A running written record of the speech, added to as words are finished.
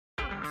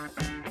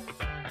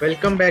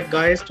Welcome back,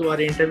 guys, to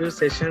our interview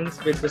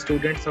sessions with the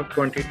students of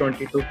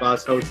 2022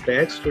 pass out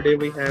batch. Today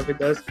we have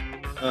with us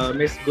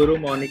Miss Guru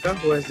Monica,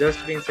 who has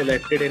just been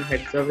selected in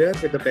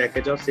Hexaware with a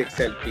package of 6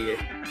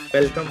 LPA.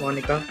 Welcome,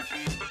 Monica.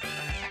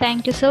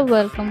 Thank you, sir.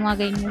 Welcome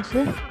again,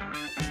 sir.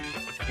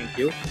 Thank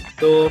you.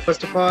 So,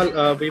 first of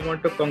all, we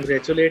want to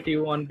congratulate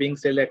you on being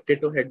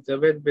selected to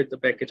Hexaware with the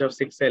package of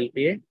 6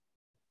 LPA.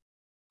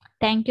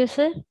 Thank you,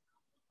 sir.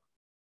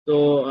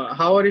 So,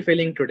 how are you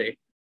feeling today?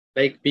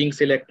 Like being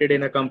selected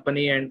in a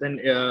company and then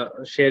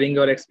sharing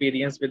your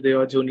experience with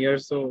your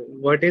juniors. So,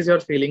 what is your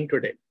feeling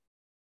today?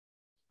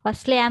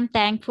 Firstly, I'm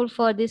thankful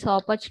for this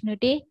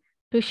opportunity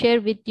to share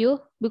with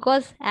you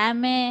because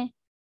I'm a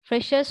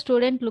fresher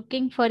student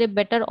looking for a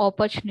better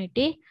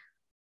opportunity.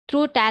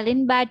 Through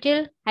Talent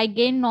Battle, I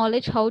gained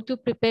knowledge how to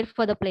prepare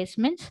for the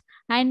placements,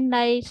 and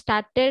I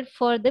started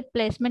for the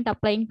placement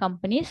applying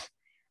companies.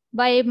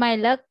 By my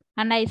luck,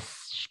 and I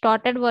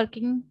started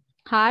working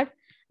hard,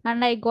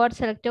 and I got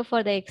selected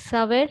for the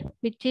Hexaware,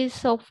 which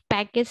is of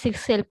package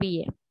 6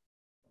 LPA.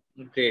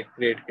 Great.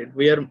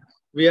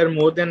 We are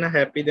more than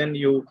happy than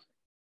you.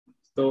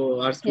 So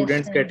our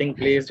students getting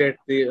placed at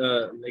the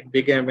like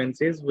big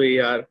MNCs,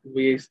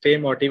 we stay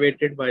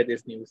motivated by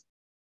this news.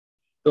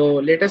 So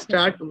let us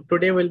start.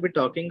 Today we'll be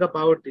talking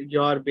about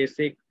your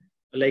basic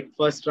like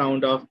first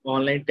round of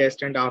online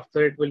test, and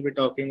after it we'll be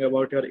talking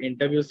about your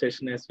interview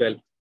session as well.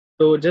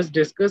 So just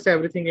discuss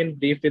everything in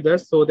brief with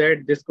us so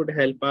that this could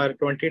help our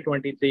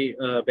 2023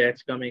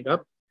 batch coming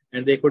up,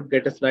 and they could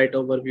get a slight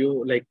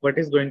overview like what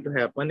is going to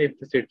happen if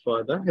they sit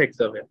for the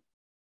Hexaware.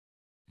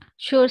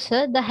 Sure,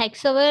 sir. The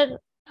Hexaware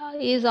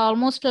is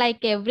almost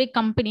like every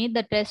company,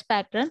 the test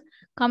pattern.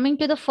 Coming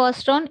to the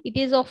first round, it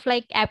is of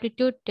like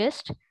aptitude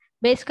test.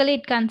 Basically,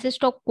 it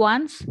consists of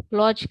quants,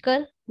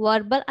 logical,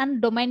 verbal,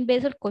 and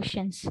domain-based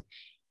questions.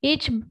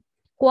 Each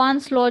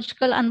quants,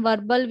 logical, and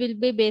verbal will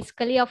be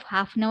basically of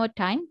half an hour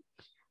time.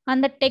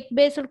 And the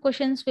tech-based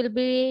questions will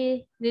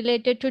be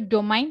related to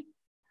domain.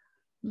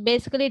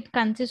 Basically, it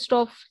consists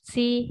of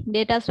C,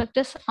 data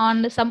structures,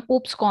 and some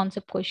OOPS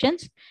concept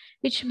questions,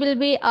 which will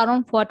be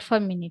around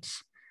 45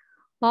 minutes.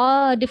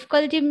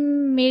 Difficulty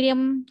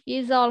medium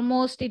is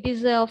almost, it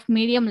is of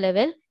medium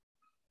level.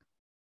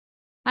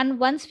 And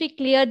once we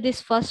clear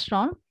this first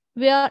round,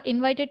 we are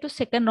invited to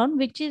second round,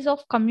 which is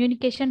of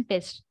communication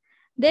test.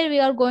 There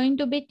we are going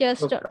to be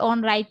tested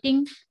on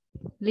writing,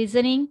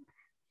 listening,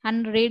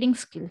 and reading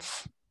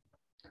skills.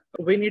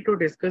 We need to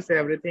discuss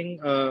everything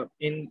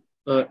in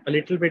a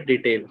little bit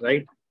detail,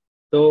 right?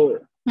 So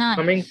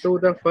coming to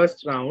the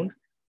first round,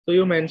 so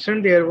you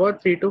mentioned there were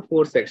 3 to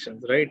 4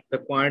 sections, right? The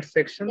quant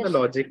section, the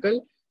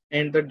logical,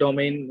 and the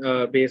domain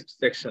based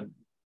section.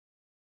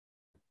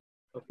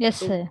 Okay. Yes,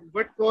 so sir.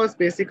 What was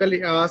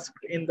basically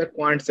asked in the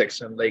quant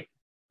section? Like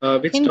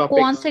which in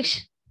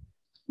topics?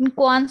 In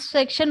quant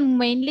section,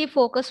 mainly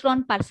focused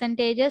on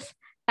percentages,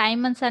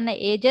 timings and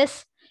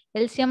ages,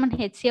 LCM and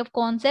HCF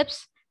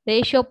concepts,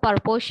 ratio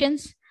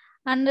proportions,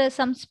 and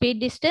some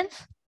speed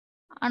distance,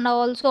 and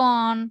also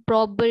on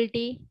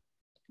probability,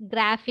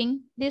 graphing.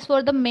 These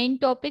were the main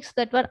topics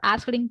that were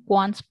asked in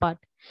quants part.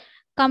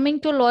 Coming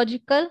to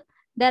logical,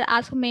 they're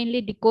asked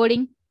mainly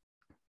decoding,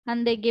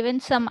 and they given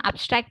some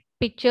abstract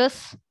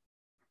pictures,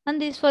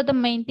 and these were the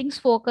main things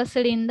focused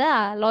in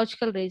the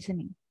logical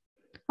reasoning.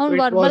 On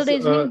verbal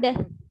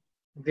reasoning,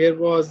 there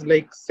was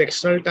like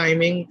sectional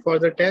timing for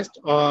the test,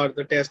 or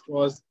the test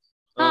was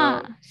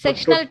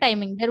sectional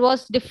timing. There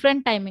was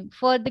different timing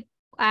for the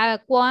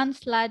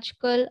quants,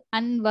 logical,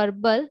 and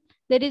verbal.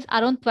 There is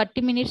around 30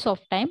 minutes of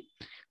time.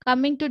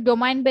 Coming to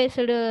domain based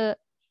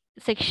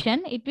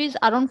section, it is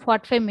around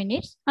 45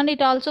 minutes, and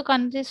it also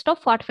consists of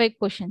 45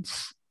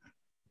 questions.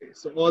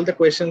 So all the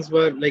questions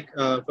were like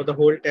for the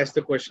whole test,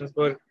 the questions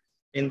were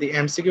in the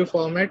MCQ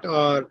format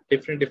or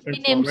different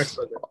formats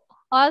for that?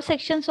 All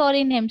sections are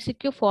in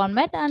MCQ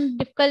format, and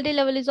difficulty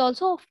level is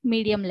also of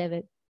medium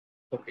level.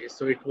 Okay,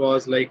 so it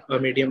was like a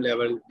medium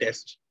level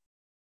test.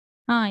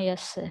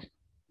 Yes, sir.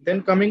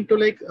 Then coming to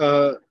like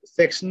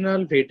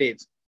sectional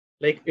weightage,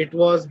 like it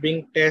was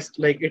being test,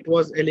 like it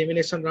was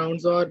elimination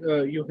rounds,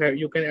 or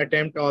you can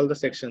attempt all the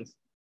sections.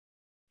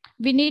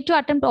 We need to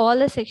attempt all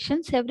the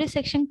sections. Every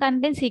section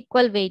contains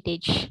equal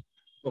weightage.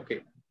 Okay.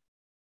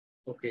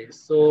 Okay.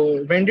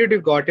 So when did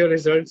you got your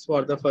results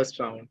for the first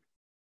round?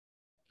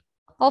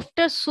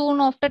 After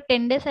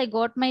 10 days, I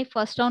got my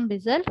first round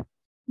result.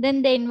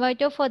 Then they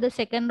invited for the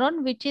second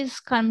round, which is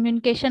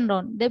communication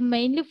round. They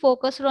mainly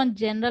focused on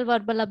general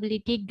verbal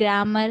ability,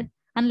 grammar,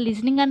 and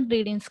listening and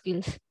reading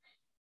skills.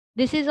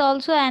 This is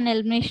also an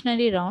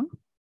eliminatory round,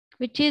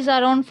 which is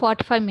around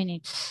 45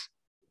 minutes.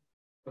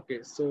 Okay,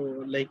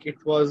 so like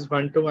it was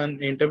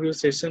one-to-one interview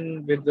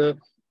session with the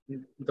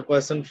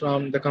person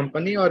from the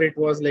company, or it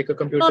was like a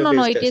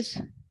computer-based test? It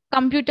is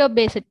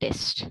computer-based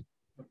test.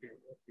 Okay.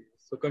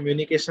 So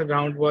communication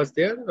round was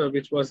there,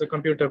 which was a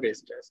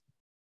computer-based test.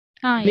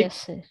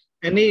 Yes, sir.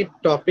 Any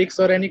topics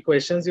or any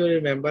questions you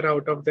remember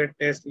out of that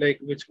test, like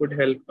which could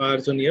help our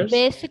juniors?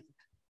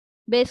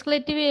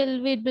 Basically,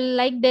 it will be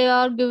like they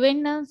are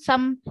given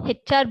some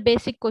HR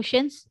basic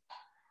questions,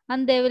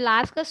 and they will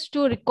ask us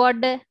to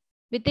record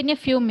within a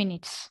few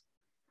minutes.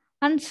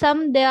 And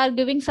some, they are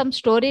giving some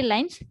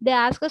storylines. They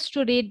ask us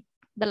to read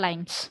the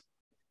lines.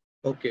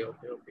 Okay.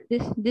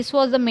 This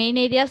was the main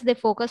areas they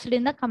focused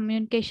in the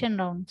communication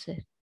round, sir.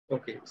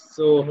 Okay.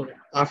 So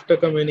after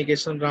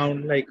communication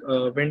round, like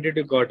when did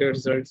you got your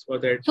results for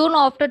that? Soon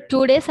after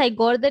 2 days, I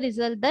got the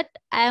result that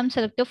I am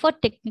selected for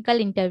technical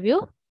interview.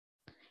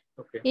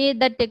 Okay.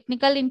 The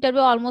technical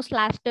interview almost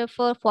lasted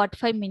for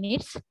 45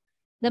 minutes.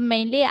 They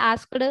mainly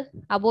asked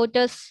about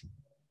us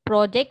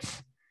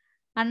projects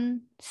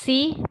and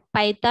C,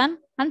 Python,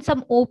 and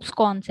some OOPS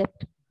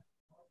concept.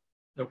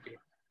 Okay.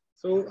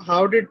 So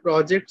how did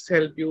projects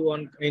help you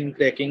in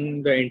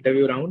cracking the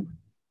interview round?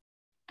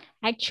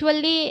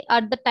 Actually,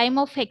 at the time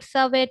of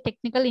Hexaware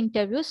technical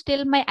interview,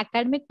 still my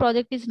academic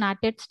project is not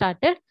yet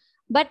started,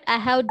 but I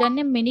have done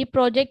a mini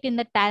project in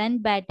the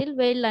Talent Battle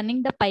while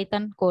learning the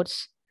Python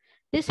course.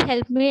 This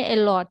helped me a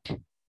lot.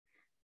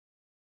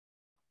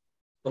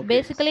 Okay.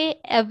 Basically,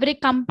 every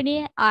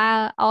company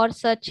are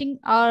searching,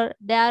 or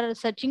they are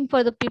searching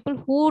for the people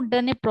who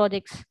done a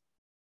projects.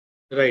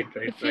 Right.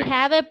 If we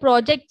have a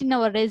project in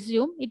our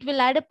resume, it will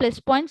add a plus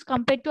points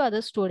compared to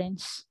other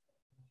students.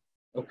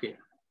 Okay.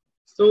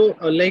 So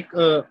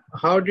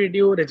how did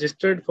you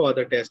registered for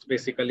the test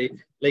basically?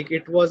 Like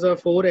it was a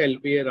 4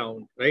 LPA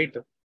round, right?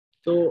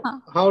 So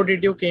how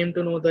did you came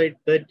to know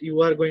that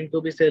you are going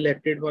to be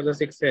selected for the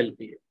 6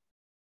 LPA?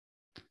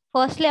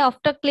 Firstly,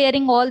 after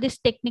clearing all this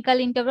technical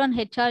interview and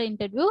HR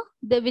interview,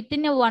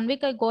 within a 1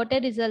 week, I got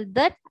a result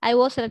that I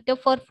was selected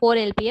for 4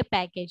 LPA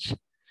package.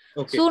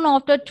 Okay. Soon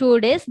after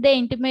 2 days, they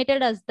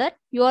intimated us that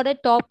you are a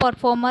top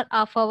performer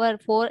of our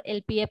 4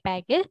 LPA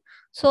package,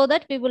 so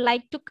that we would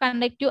like to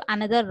conduct you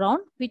another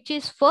round, which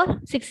is for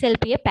 6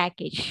 LPA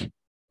package.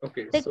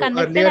 Okay. So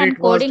earlier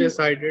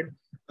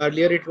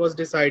it was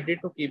decided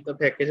to keep the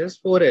packages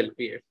 4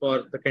 LPA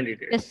for the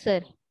candidates. Yes,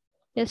 sir.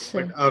 Yes,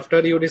 sir. But after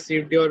you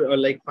received your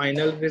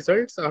final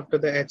results after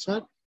the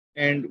HR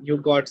and you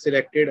got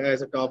selected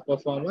as a top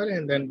performer,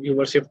 and then you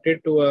were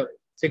shifted to a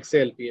 6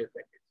 LPA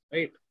package,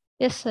 right?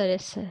 Yes, sir.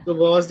 Yes, sir. So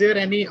was there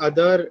any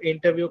other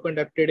interview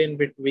conducted in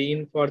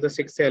between for the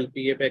 6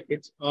 LPA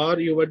package, or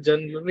you were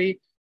generally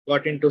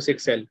got into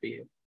 6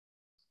 LPA?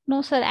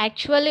 No, sir.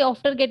 Actually,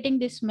 after getting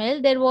this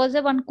mail, there was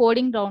a one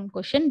coding round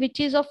question,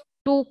 which is of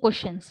 2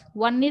 questions.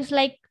 One is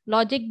like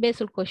logic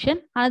based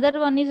question. Another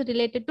one is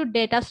related to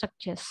data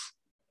structures.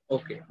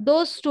 Okay.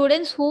 Those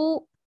students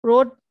who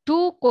wrote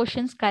 2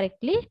 questions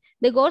correctly,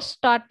 they got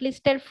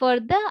shortlisted for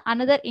the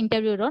another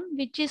interview round,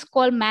 which is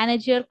called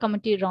manager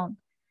committee round.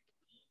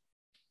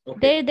 Okay.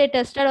 There they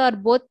tested our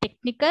both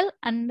technical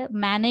and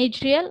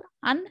managerial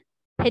and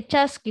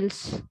HR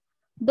skills.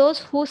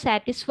 Those who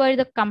satisfy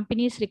the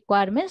company's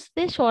requirements,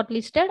 they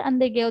shortlisted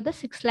and they gave the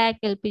 6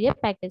 lakh LPA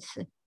package.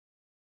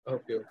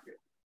 Okay.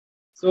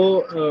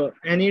 So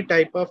any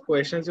type of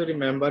questions you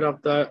remember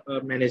of the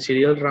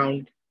managerial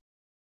round?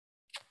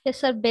 Yes,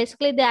 sir.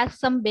 Basically, they ask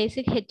some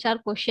basic HR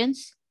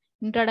questions,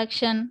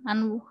 introduction,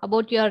 and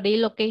about your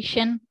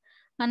relocation.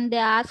 And they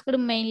asked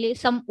mainly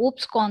some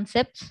OOPS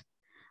concepts.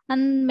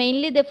 And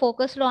mainly they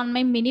focused on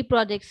my mini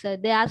projects, sir.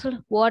 They asked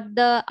what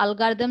the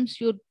algorithms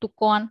you took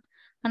on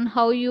and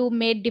how you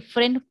made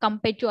different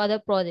compared to other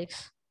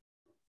projects.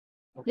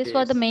 Okay. These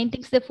were the main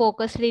things they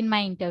focused in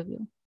my interview.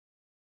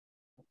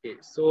 Okay,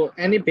 so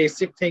any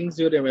basic things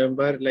you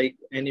remember, like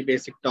any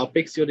basic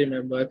topics you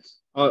remember,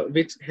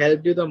 which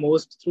helped you the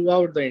most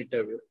throughout the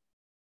interview?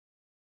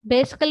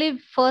 Basically,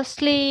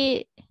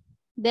 firstly,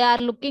 they are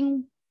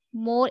looking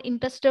more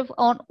interested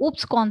on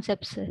OOPS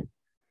concepts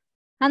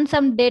and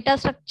some data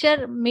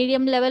structure,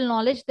 medium level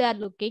knowledge they are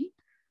looking.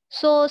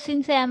 So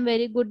since I am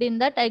very good in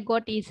that, I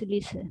got easily,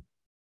 sir.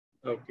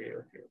 Okay,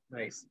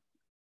 nice.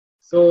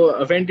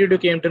 So when did you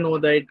came to know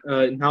that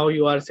now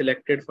you are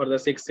selected for the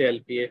 6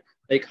 LPA?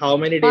 Like how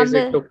many days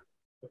it took?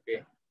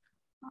 Okay.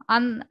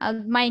 On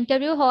my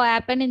interview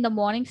happened in the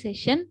morning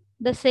session.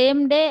 The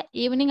same day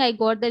evening I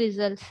got the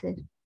results, sir.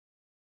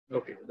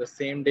 Okay, the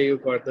same day you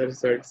got the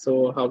results.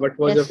 So what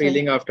was your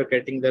feeling after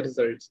getting the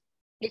results?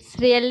 It's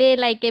really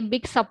like a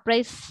big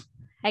surprise.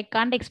 I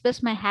can't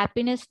express my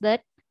happiness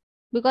that,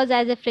 because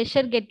as a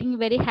fresher getting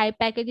very high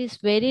package is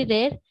very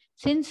rare.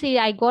 Since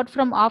I got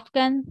from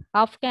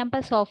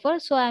off-campus offer,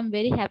 so I'm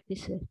very happy,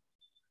 sir.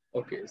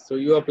 Okay, so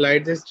you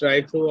applied this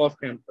drive-through off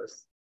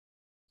campus?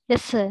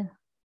 Yes, sir.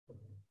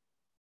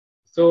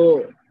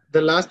 So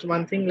the last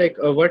one thing, like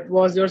what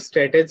was your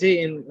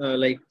strategy in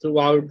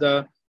throughout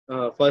the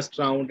first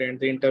round and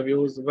the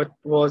interviews? What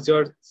was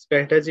your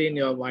strategy in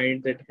your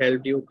mind that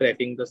helped you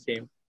cracking the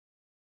same?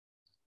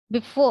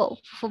 For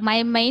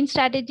my main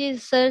strategy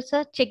is, sir,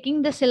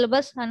 checking the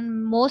syllabus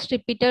and most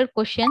repeated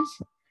questions,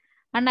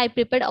 and I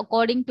prepared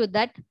according to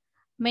that.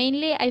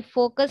 Mainly, I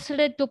focused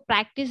to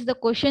practice the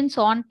questions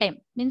on time.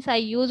 Means I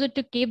use it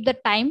to keep the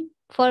time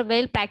for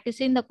while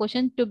practicing the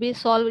question to be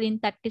solved in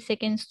 30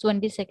 seconds,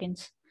 20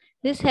 seconds.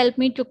 This helped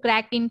me to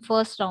crack in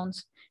first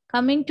rounds.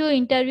 Coming to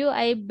interview,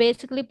 I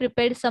basically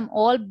prepared some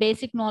all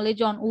basic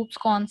knowledge on OOPS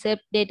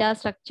concept, data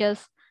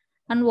structures,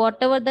 And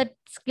whatever the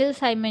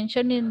skills I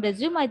mentioned in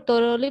resume, I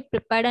thoroughly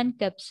prepared and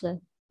kept, sir.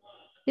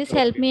 This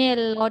helped Okay. me a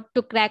lot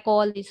to crack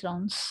all these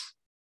rounds.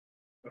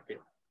 Okay.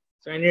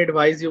 So any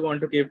advice you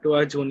want to give to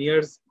our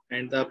juniors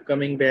and the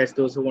upcoming batch,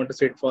 those who want to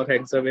sit for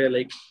Hexaware,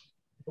 like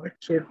what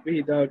should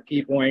be the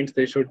key points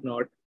they should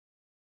not?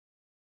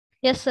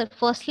 Yes, sir.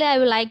 Firstly, I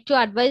would like to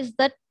advise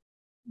that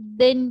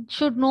they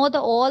should know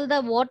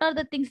what are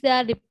the things they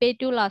are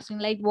repetitive lasting,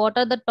 like what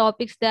are the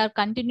topics they are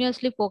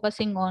continuously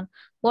focusing on,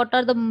 what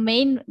are the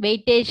main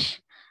weightage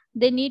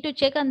they need to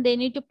check, and they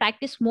need to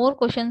practice more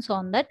questions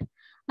on that,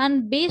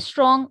 and be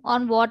strong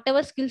on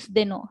whatever skills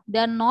they know. They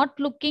are not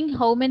looking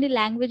how many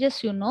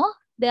languages you know,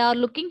 they are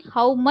looking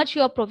how much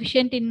you are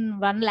proficient in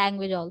one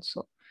language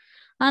also,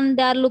 and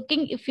they are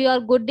looking if you are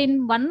good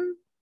in one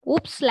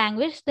oops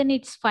language, then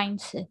it's fine,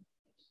 sir.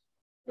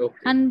 Okay.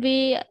 And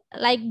we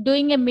like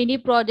doing a mini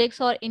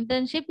projects or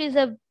internship is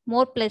a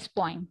more plus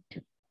point.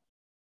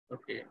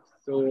 Okay.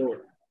 So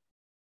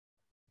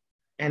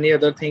any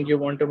other thing you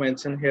want to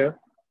mention here?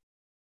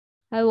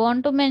 I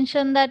want to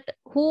mention that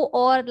who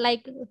or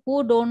like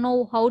who don't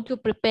know how to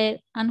prepare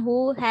and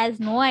who has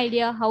no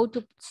idea how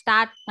to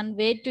start and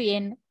where to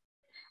end,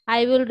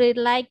 I will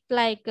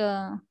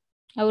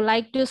I would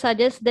like to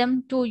suggest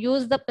them to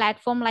use the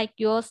platform like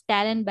yours,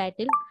 Talent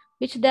Battle,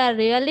 which they are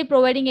really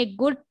providing a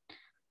good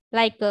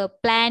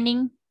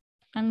planning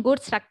and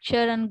good structure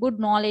and good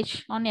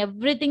knowledge on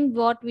everything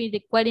what we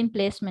require in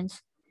placements.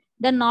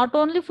 They're not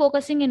only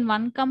focusing in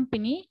one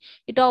company,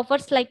 it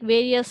offers like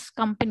various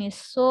companies.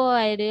 So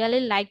I really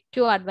like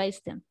to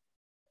advise them.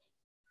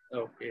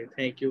 Okay.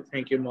 Thank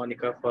you,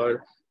 Monica,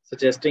 for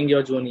suggesting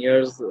your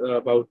juniors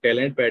about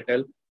Talent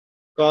Battle.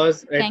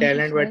 Because at Thank you,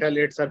 Talent sir. Battle,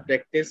 it's our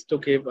practice to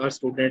give our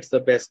students the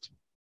best.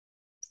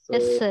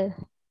 Yes, So sir.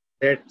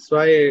 that's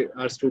why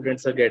our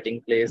students are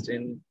getting placed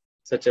in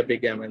such a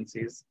big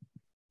MNCs.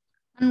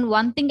 And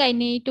one thing I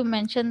need to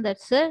mention that,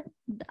 sir,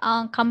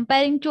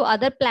 comparing to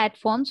other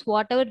platforms,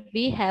 whatever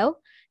we have,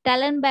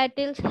 Talent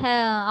Battles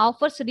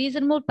offers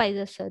reasonable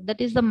prices, sir.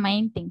 That is the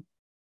main thing.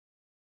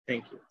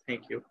 Thank you.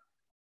 Thank you. Thank you,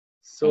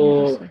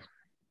 So sir.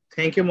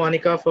 thank you,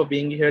 Monica, for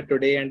being here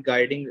today and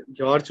guiding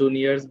your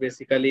juniors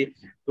basically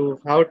to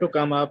how to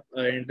come up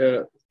and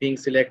being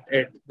selected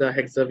at the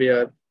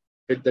Hexaware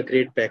with the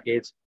great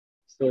package.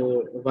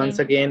 So once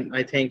Thank you. again,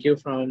 I thank you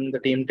from the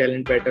team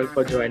Talent Battle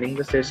for joining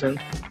the session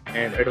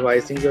and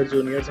advising your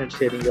juniors and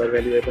sharing your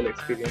valuable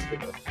experience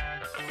with us.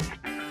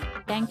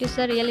 Thank you,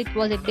 sir. Really, it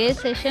was a day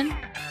session.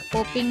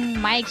 Hoping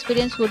my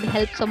experience would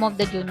help some of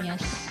the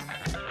juniors.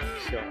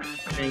 Sure.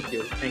 Thank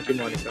you. Thank you,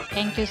 Monica.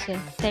 Thank you, sir.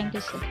 Thank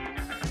you, sir.